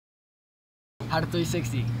How to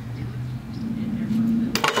 360.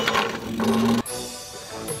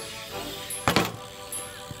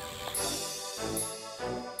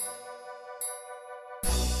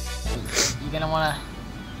 You're gonna wanna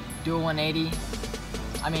do a 180.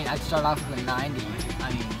 I mean, I'd start off with a 90.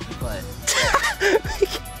 But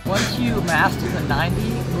once you master the 90,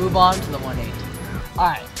 move on to the 180.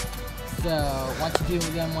 Alright, so once you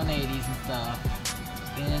do them 180s and stuff,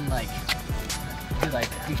 then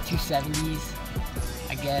do 270s,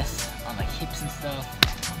 I guess, on like hips and stuff,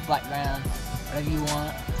 flat ground, whatever you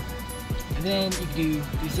want. And then you can do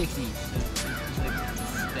 360s, so there's like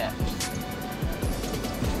steps.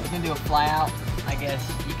 If you're gonna do a fly out, I guess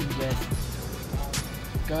you can just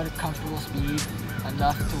go at a comfortable speed,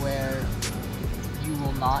 enough to where you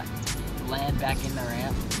will not land back in the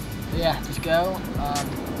ramp. So yeah, just go,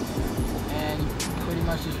 and you pretty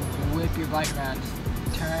much just whip your bike around. Just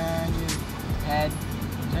turn your head,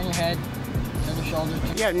 turn your shoulders.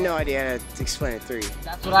 You have no idea how to explain it 3.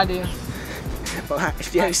 That's what I do. Well,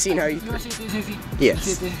 if you haven't seen how you want to see 360?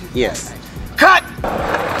 Yes. Yes. Cut!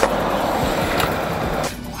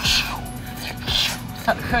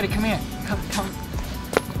 Cody, come here. Come.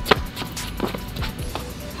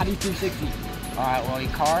 How do you 360? Alright, well, you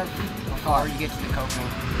carve before you get to the coping,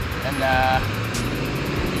 and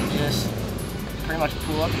you just pretty much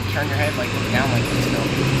pull up and turn your head, like look down like this,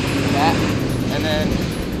 That. and then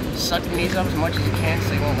suck your knees up as much as you can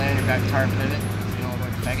so you won't land on your back tire and pivot, so you don't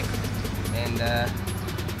avoid the faggot, and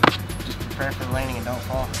just prepare for the landing and don't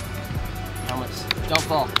fall. Helmets. Don't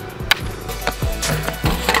fall.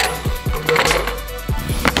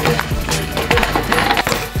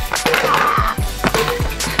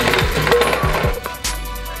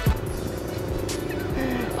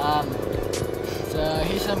 So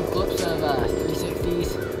here's some clips of 360s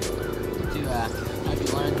to help you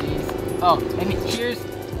learn these. Oh, and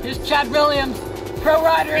here's Chad Williams, pro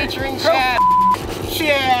rider, Featuring Chad.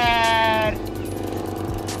 Chad!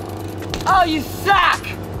 Oh, you suck!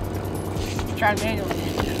 Try manual.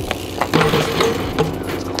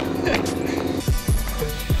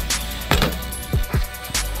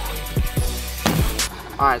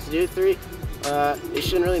 Alright, so do 3. It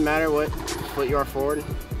shouldn't really matter what foot you are forward.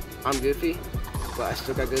 I'm goofy, but I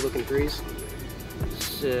still got good looking 3s.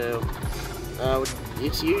 So,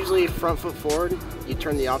 it's usually front foot forward, you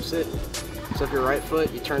turn the opposite. So if your right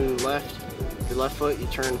foot, you turn left. Your left foot, you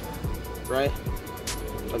turn right.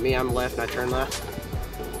 But me, I'm left and I turn left.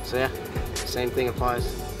 So yeah, same thing applies.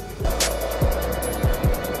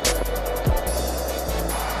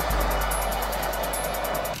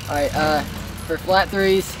 Alright, for flat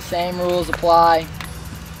 3s, same rules apply,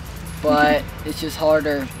 but it's just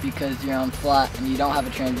harder because you're on flat and you don't have a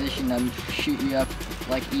transition to shoot you up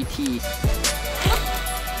like E.T.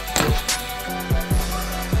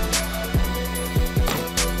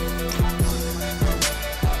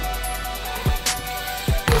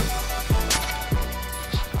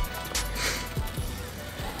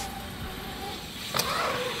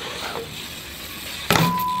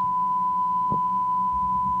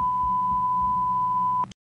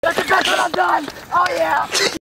 That's what I'm done! Oh yeah!